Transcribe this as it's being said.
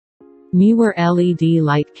Neewer LED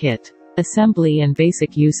Light Kit. Assembly and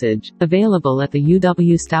basic usage. Available at the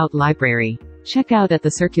UW Stout Library. Check out at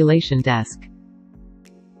the circulation desk.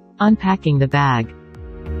 Unpacking the bag.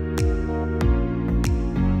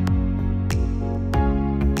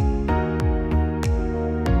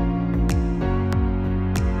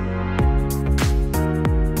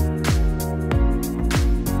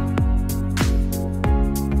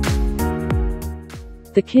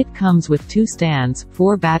 The kit comes with 2 stands,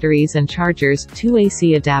 4 batteries and chargers, 2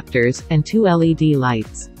 AC adapters, and 2 LED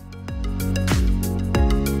lights.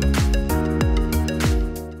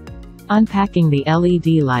 Unpacking the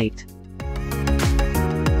LED light.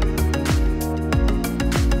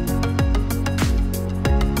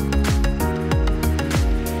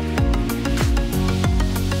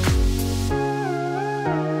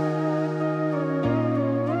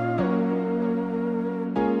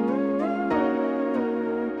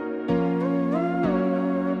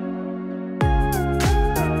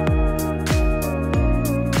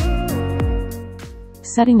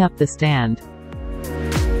 Setting up the stand.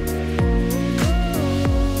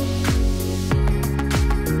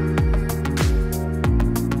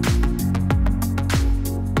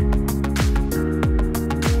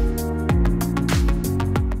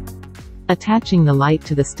 Attaching the light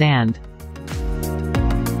to the stand.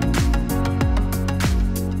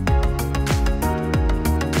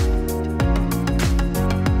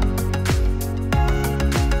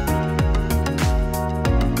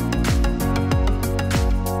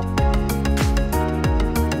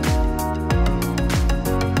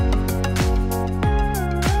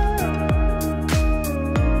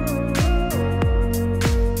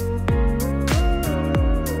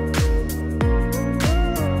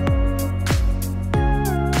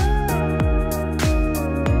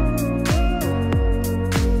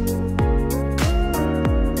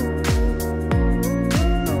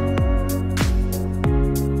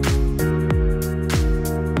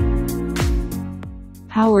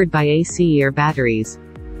 Powered by AC or batteries.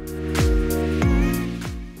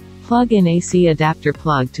 Plug in AC adapter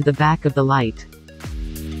plug to the back of the light.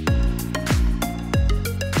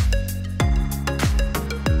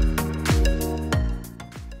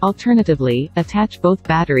 Alternatively, attach both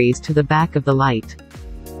batteries to the back of the light.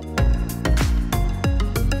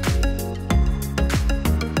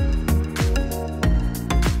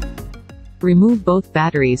 Remove both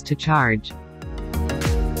batteries to charge.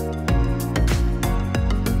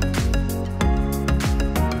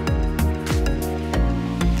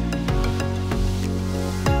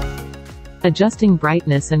 Adjusting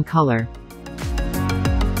brightness and color.